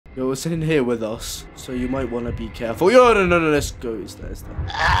Yo, it's in here with us, so you might want to be careful. Yo, no, let's go. It's there.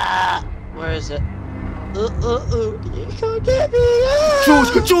 Ah, where is it? You can't get me.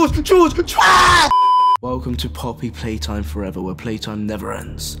 George! Ah! Welcome to Poppy Playtime Forever, where playtime never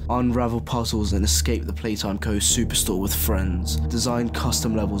ends. Unravel puzzles and escape the Playtime Co. Superstore with friends. Design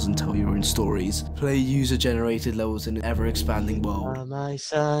custom levels and tell your own stories. Play user-generated levels in an ever-expanding world. My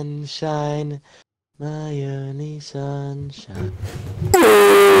sunshine, my only sunshine.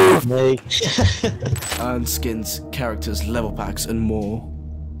 And skins, characters, level packs, and more.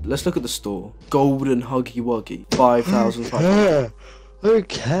 Let's look at the store. Golden Huggy Wuggy, 5,500. I don't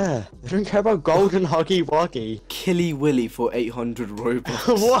care. I don't care about Golden Huggy Wuggy. Killy Willy for 800 Robux.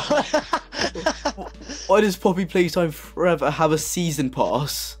 What? Why does Poppy Playtime Forever have a season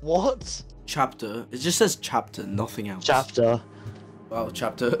pass? What? Chapter. It just says chapter, nothing else. Chapter. Wow,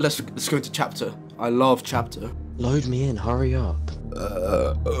 chapter. Let's go into chapter. I love chapter. Load me in, hurry up.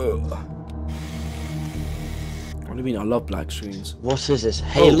 What do you mean? I love black screens. What is this?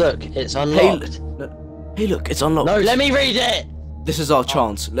 Hey, look, it's unlocked. Hey, look, it's unlocked. No, let me read it! This is our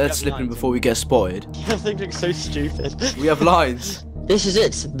chance. Let's slip in before we get spoiled. You're thinking so stupid. We have lines. This is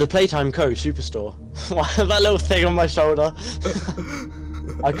it, the Playtime Co. Superstore. That little thing on my shoulder.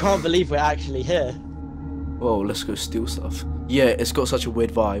 I can't believe we're actually here. Whoa, let's go steal stuff. Yeah, it's got such a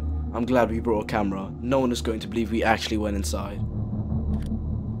weird vibe. I'm glad we brought a camera. No one is going to believe we actually went inside.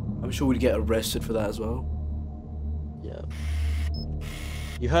 I'm sure we'd get arrested for that as well. Yeah.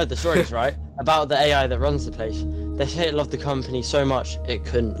 You heard the stories, right? About the AI that runs the place. They say it loved the company so much, it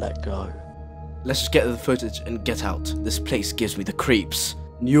couldn't let go. Let's just get the footage and get out. This place gives me the creeps.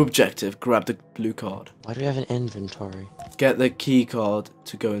 New objective, grab the blue card. Why do we have an inventory? Get the key card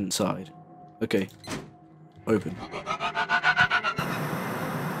to go inside. Okay. Open.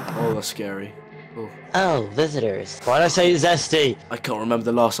 Oh, that's scary. Oh, visitors. Why'd I say zesty? I can't remember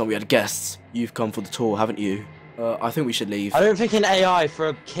the last time we had guests. You've come for the tour, haven't you? I think we should leave. I don't think an AI for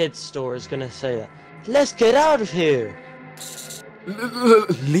a kid's store is gonna say that. Let's get out of here.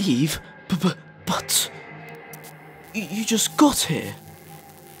 Leave? But... You just got here.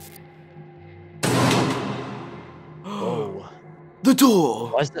 Oh. The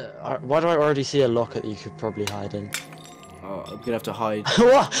door! Why do I already see a locker that you could probably hide in? Oh, I'm gonna have to hide.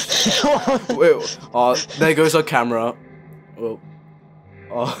 What? Wait, there goes our camera. Well...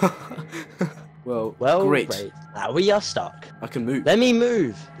 Well, great. Now we are stuck. I can move. Let me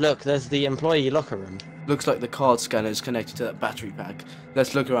move. Look, there's the employee locker room. Looks like the card scanner is connected to that battery pack.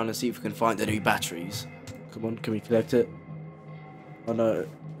 Let's look around and see if we can find the new batteries. Come on, can we collect it? Oh no,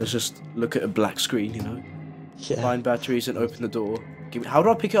 let's just look at a black screen, you know? Yeah. Find batteries and open the door. How do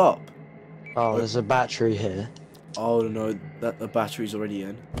I pick it up? Oh, there's a battery here. Oh no, the battery's already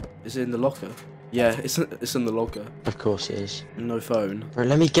in. Is it in the locker? Yeah, it's in the locker. Of course it is. No phone. Bro,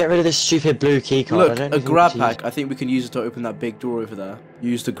 let me get rid of this stupid blue key card. Look, a grab pack. I think we can use it to open that big door over there.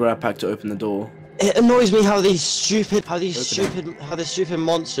 Use the grab pack to open the door. It annoys me how this stupid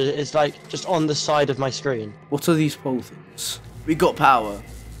monster is like just on the side of my screen. What are these pole things? We got power.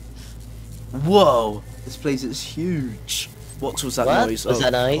 Whoa, this place is huge. What was that noise? Was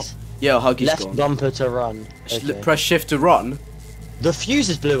that noise? Yeah, Huggy's Left gone. bumper to run. Okay. Press shift to run. The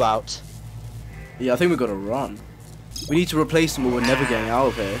fuses blew out. Yeah, I think we gotta run. We need to replace them or we're never getting out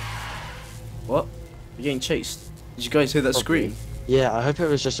of here. What? We're getting chased. Did you guys hear that scream? Yeah, I hope it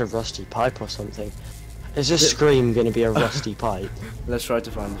was just a rusty pipe or something. Is this scream gonna be a rusty pipe? Let's try to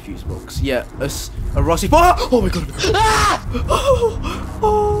find the fuse box. Yeah, a rusty pipe. Oh my god! Ah!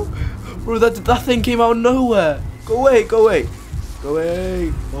 Oh, bro, that thing came out of nowhere. Go away, go away, go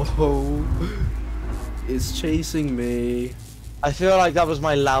away. Oh, it's chasing me. I feel like that was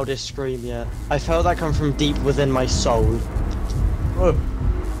my loudest scream yet. I felt that come from deep within my soul. Bro,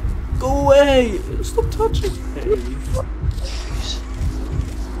 go away! Stop touching me.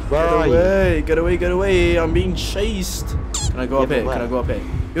 Where are you? Get away, get away. I'm being chased. Can I go up here? Can I go up here?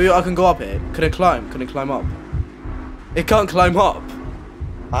 Yo, I can go up here. Can I climb? Can I climb up? It can't climb up.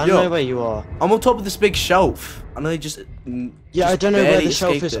 I don't know where you are. I'm on top of this big shelf. And I just... Yeah, I don't know where the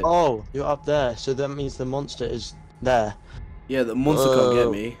shelf is. It. Oh, you're up there. So that means the monster is there. Yeah, the monster can't get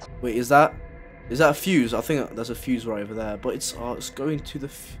me. Wait, is that a fuse? I think there's a fuse right over there. But it's going to the...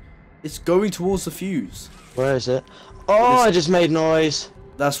 It's going towards the fuse. Where is it? Oh, I just made noise.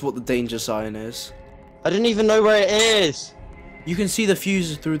 That's what the danger sign is. I didn't even know where it is. You can see the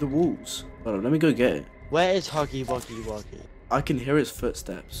fuses through the walls. Hold on, let me go get it. Where is Huggy Wuggy Wuggy? I can hear his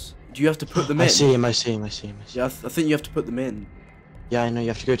footsteps. Do you have to put them in? I see him. Yeah, I think you have to put them in. Yeah, I know. You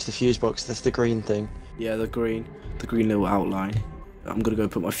have to go to the fuse box. That's the green thing. Yeah, the green little outline. I'm gonna go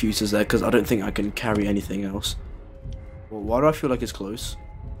put my fuses there because I don't think I can carry anything else. Well, why do I feel like it's close?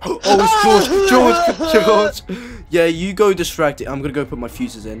 Oh, it's George. Yeah, you go distract it. I'm gonna go put my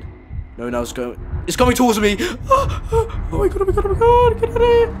fuses in. No, now it's coming towards me. Oh my god, get out of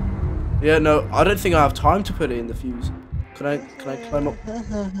here. Yeah, no, I don't think I have time to put it in the fuse. Can I climb up?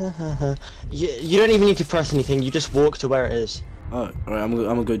 You don't even need to press anything. You just walk to where it is. Oh, alright, I'm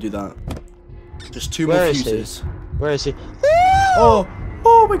gonna go do that. Just 2 more fuses. Where is he? Oh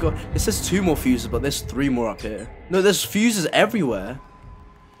my god. It says 2 more fuses, but there's 3 more up here. No, there's fuses everywhere.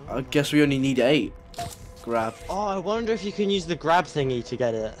 I guess we only need 8. Grab. Oh, I wonder if you can use the grab thingy to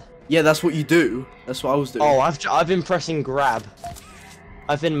get it. Yeah, that's what you do. That's what I was doing. Oh, I've been pressing grab.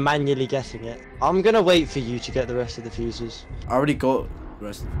 I've been manually getting it. I'm gonna wait for you to get the rest of the fuses. I already got the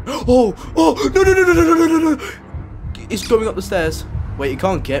rest. Oh, no. It's going up the stairs. Wait, it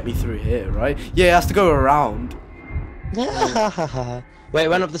can't get me through here, right? Yeah, it has to go around. Wait, it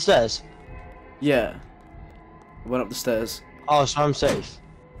went up the stairs? Yeah. It went up the stairs. Oh, so I'm safe.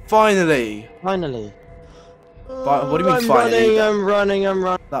 Finally. What do you mean finally? I'm running.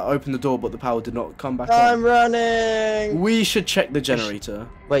 That opened the door, but the power did not come back I'm on. running. We should check the generator.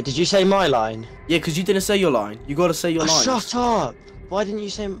 Wait, did you say my line? Yeah, because you didn't say your line. You gotta say your line. Shut up! Why did you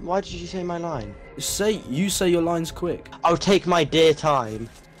say my line? You say your lines quick. I'll take my dear time.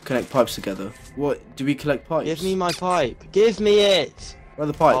 Connect pipes together. What? Do we collect pipes? Give me my pipe. Give me it. Where are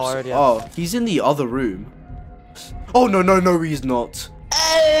the pipes? Oh, he's in the other room. Oh, no, he's not.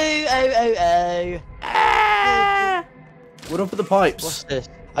 Oh. What up with the pipes? What's this?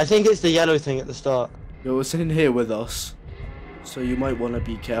 I think it's the yellow thing at the start. Yo, it's in here with us. So you might want to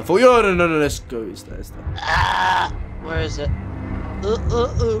be careful. Yo, no, let's go. It's there. Ah! Where is it? You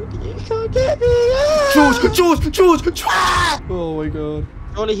can't get me! George! Ah! Oh my god.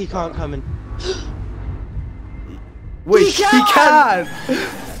 Surely he can't come in. Wait, he can!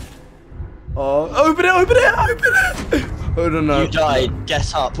 Oh, open it! Oh no. You died.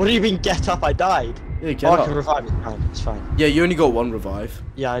 Get up. What do you mean get up? I died. Yeah, get up. I can revive it. It's fine. Yeah, you only got 1 revive.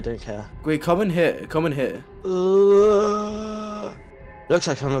 Yeah, I don't care. Wait, come in here. Looks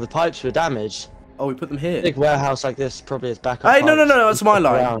like some of the pipes were damaged. Oh, we put them here. Big warehouse like this probably has backup. Hey, no, that's my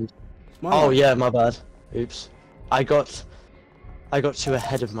line. Oh yeah, my bad. Oops. I got too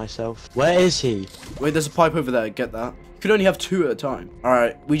ahead of myself. Where is he? Wait, there's a pipe over there. Get that. You can only have 2 at a time. All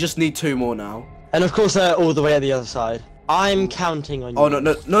right, we just need 2 more now. And of course they're all the way at the other side. I'm counting on you. Oh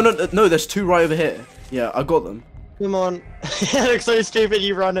no! There's 2 right over here. Yeah, I got them. Come on. It looks so stupid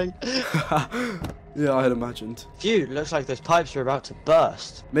you running. Yeah, I had imagined. Phew, looks like those pipes are about to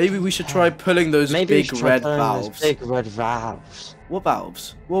burst. Maybe we should try pulling those big red valves. Big red valves. What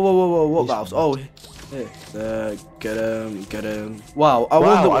valves? Whoa, what valves? Oh, here. Get him. Wow, I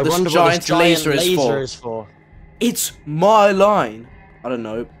wonder what this giant laser is for. It's my line. I don't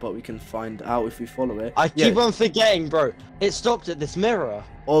know, but we can find out if we follow it. I keep on forgetting, bro. It stopped at this mirror.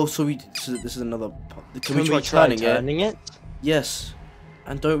 Oh, so this is another. Can we try turning it? Yes.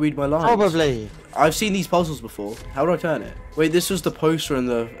 And don't read my lines. Probably. I've seen these puzzles before. How do I turn it? Wait, this was the poster in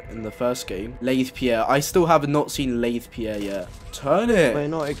the first game. Lathe Pierre. I still have not seen Lathe Pierre yet. Turn it. Wait,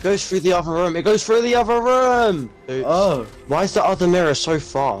 no, it goes through the other room. Oops. Oh. Why is the other mirror so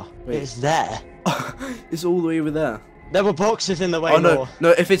far? Wait. It's there. It's all the way over there. There were boxes in the way. Oh no,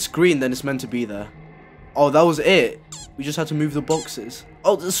 if it's green, then it's meant to be there. Oh, that was it. We just had to move the boxes.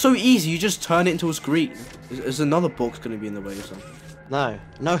 Oh, it's so easy. You just turn it into a screen. Is another box going to be in the way or something? No,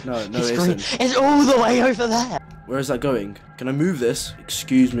 it isn't. It's all the way over there. Where is that going? Can I move this?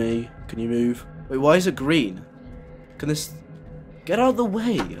 Excuse me. Can you move? Wait, why is it green? Can this... Get out of the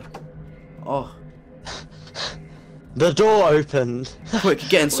way. Oh. The door opened. Quick,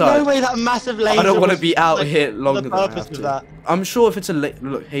 get inside. No way that massive laser. I don't want to be out here longer than I have to. That. I'm sure if it's a look,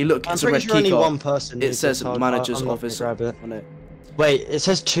 it's a red key only card. One person. It says manager's office on it. Wait, it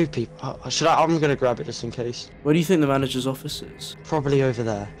says 2 people. I'm gonna grab it just in case. Where do you think the manager's office is? Probably over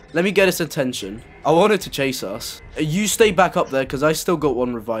there. Let me get his attention. I want it to chase us. You stay back up there because I still got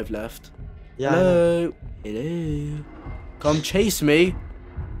 1 revive left. Yeah. Hello. Come chase me.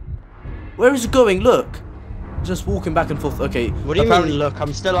 Where is it going? Look. Just walking back and forth. Okay. What do you mean? Look,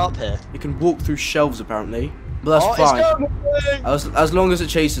 I'm still up here. You can walk through shelves apparently, but that's fine. As long as it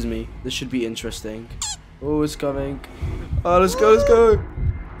chases me, this should be interesting. Oh, it's coming. Oh, let's go.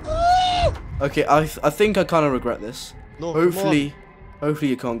 Okay, I think I kind of regret this. No, hopefully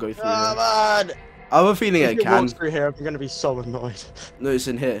you can't go through. Come on. I have a feeling it can. Through here, I'm gonna be so annoyed. No, it's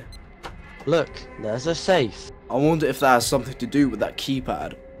in here. Look, there's a safe. I wonder if that has something to do with that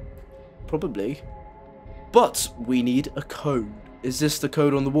keypad. Probably. But we need a code. Is this the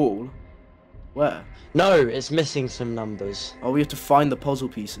code on the wall? Where? No, it's missing some numbers. Oh, we have to find the puzzle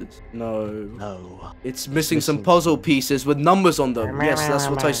pieces. No. No. It's missing some puzzle pieces with numbers on them. Yes, that's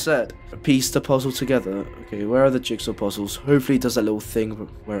what I said. Piece the puzzle together. Okay, where are the jigsaw puzzles? Hopefully it does that little thing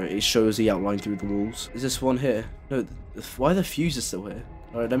where it shows the outline through the walls. Is this one here? No, why are the fuses still here?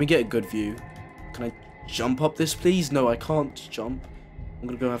 Alright, let me get a good view. Can I jump up this, please? No, I can't jump.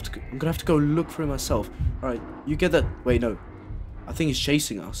 I'm gonna have to go look for it myself. Alright, you get that. Wait, no. I think he's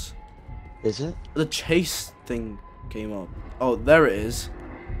chasing us. Is it? The chase thing came up. Oh, there it is.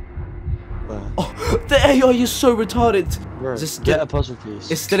 Where? Oh, the AI is so retarded. Bro, Is this get a puzzle piece.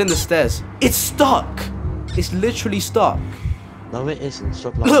 It's still in the stairs. It's stuck. It's literally stuck. No, it isn't.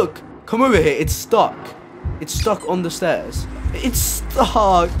 Stop lying. Look, come over here. It's stuck. It's stuck on the stairs. It's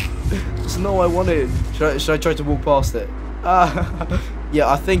stuck. It's not what I wanted. Should I try to walk past it? Yeah,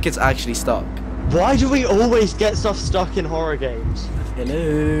 I think it's actually stuck. Why do we always get stuff stuck in horror games?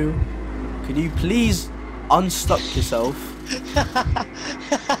 Hello. Can you please unstuck yourself?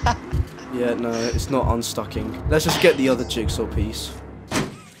 Yeah, no, it's not unstucking. Let's just get the other jigsaw piece.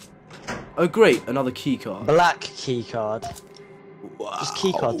 Oh great, another key card. Black key card. Wow. Just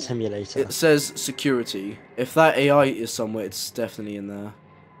key card simulator. It says security. If that AI is somewhere, it's definitely in there.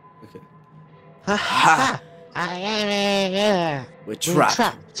 Okay. Ha! We're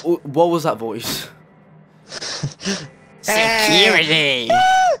trapped. Oh, what was that voice? Security!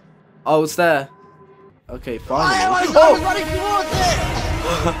 Oh, it's there. Okay, finally. Running towards it!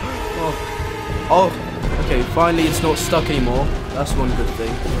 Oh, okay, finally it's not stuck anymore. That's one good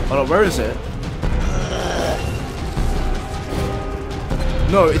thing. Oh no, where is it?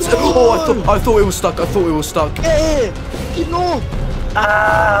 No, it's. Oh, I thought it was stuck. I thought it was stuck. Yeah, keep north.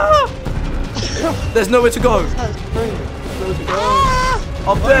 Ah! There's nowhere to go. Nowhere to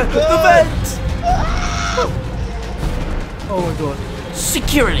go. Up there, the vent. Oh my god.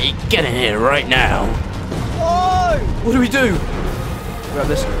 Security, get in here right now. Oh! What do we do? Grab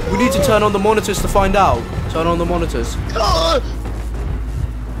this. We need to turn on the monitors to find out. Turn on the monitors. God!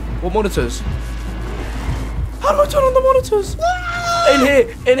 What monitors? How do I turn on the monitors? In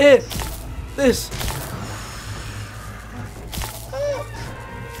here, in here. This.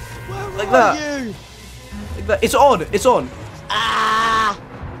 Like that. You? Like that. It's on. It's on. Ah!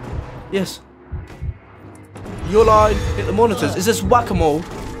 Yes. Your line. Hit the monitors. Is this whack-a-mole?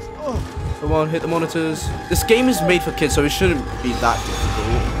 Come on, hit the monitors. This game is made for kids, so it shouldn't be that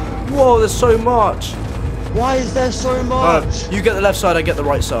difficult. Whoa, there's so much. Why is there so much? No, you get the left side, I get the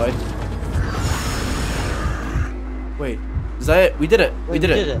right side. Wait, is that it? We did it. We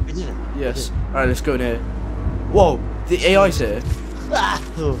did it. We did it. Yes. Alright, let's go in here. Whoa, the AI's here. Ah!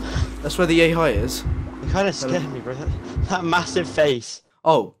 That's where the AI is. It kind of scared me, bro. That massive face.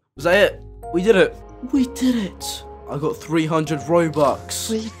 Oh, was that it? We did it. We did it. I got 300 Robux.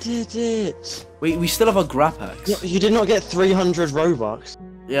 We did it. We still have our grab axe. You did not get 300 Robux.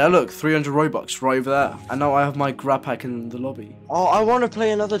 Yeah, look, 300 Robux right over there. And now I have my grab pack in the lobby. Oh, I want to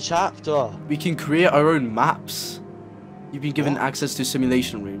play another chapter. We can create our own maps. You've been given access to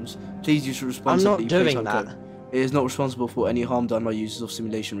simulation rooms. Please use responsibly. I'm not doing Playtime that. code. It is not responsible for any harm done by users of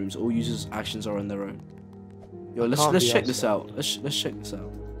simulation rooms. All users' actions are on their own. Yo, let's check this out. Let's check this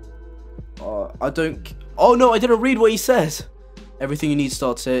out. I don't. Oh no, I didn't read what he says. Everything you need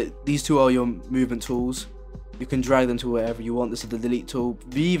starts here. These two are your movement tools. You can drag them to wherever you want. This is the delete tool.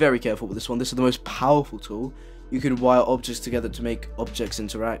 Be very careful with this one. This is the most powerful tool. You can wire objects together to make objects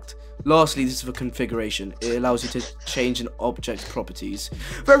interact. Lastly, this is for configuration. It allows you to change an object's properties.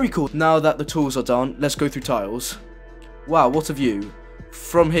 Very cool. Now that the tools are done, let's go through tiles. Wow, what a view.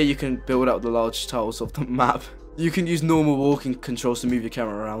 From here, you can build out the large tiles of the map. You can use normal walking controls to move your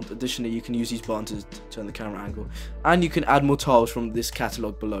camera around. Additionally, you can use these buttons to turn the camera angle. And you can add more tiles from this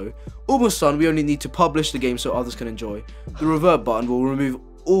catalogue below. Almost done, we only need to publish the game so others can enjoy. The revert button will remove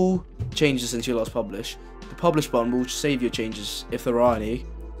all changes since you last published. The publish button will save your changes if there are any.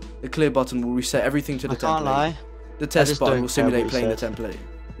 The clear button will reset everything to the template. Can't lie. The test button will simulate playing the template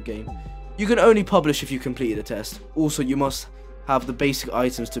the game. You can only publish if you completed a test. Also, you must have the basic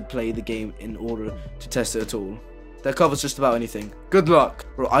items to play the game in order to test it at all. That covers just about anything. Good luck.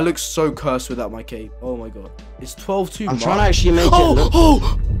 Bro, I look so cursed without my cape. Oh my god. It's 12 too much. I'm trying to actually make it look...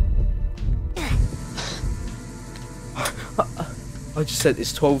 Oh! I just said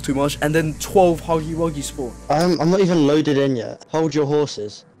it's 12 too much, and then 12 Huggy Wuggy spawn. I'm not even loaded in yet. Hold your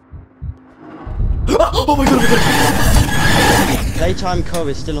horses. Oh my god, oh my god. Playtime Co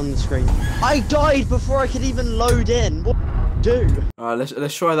is still on the screen. I died before I could even load in. What do? Alright,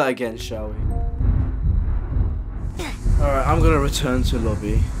 let's try that again, shall we? Alright, I'm gonna return to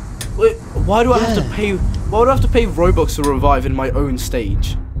lobby. Wait, why do I have to pay? Why would I have to pay Robux to revive in my own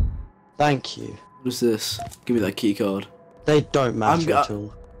stage? Thank you. What is this? Give me that key card. They don't matter at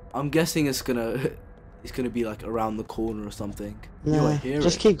all. I'm guessing it's gonna be like around the corner or something. Yo, I Nah, hear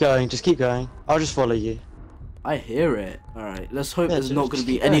just it. keep going. Just keep going. I'll just follow you. I hear it. Alright, let's hope Yeah, there's not just gonna keep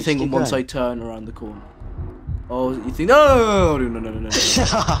be going, anything just keep once going. I turn around the corner. Oh, you think? No, no, no, no, no,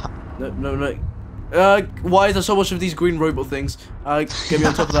 no, no, no, no. Why is there so much of these green robot things? Get me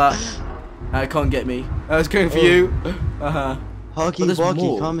on top of that. Can't get me. It's going for you. Huggy there's Wuggy,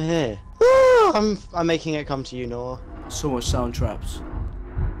 more. come here. I'm making it come to you, Noah. So much sound traps.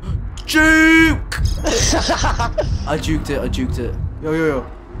 Juke! I juked it. I juked it. Yo, yo, yo.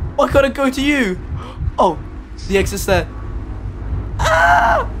 Why can't it go to you? Oh, the exit's there.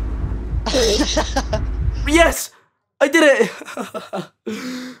 Ah! Yes! I did it!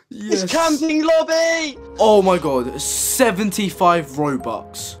 Yes. It's camping lobby! Oh my god, 75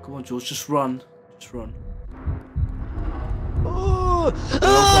 Robux. Come on, George, just run. Just run. Oh.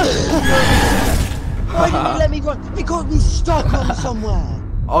 Why didn't you let me run? It got me stuck on somewhere.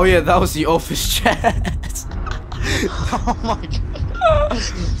 Oh yeah, that was the office chat. Oh my god.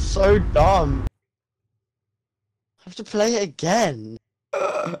 So dumb. I have to play it again.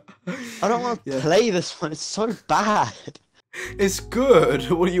 I don't want to play this one, it's so bad. It's good.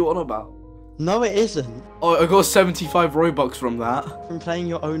 What are you on about? No, it isn't. Oh, I got 75 Robux from that. From playing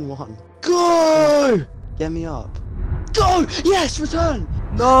your own one. Go! Get me up. Go! Yes, return!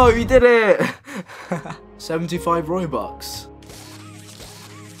 No, you did it. 75 Robux.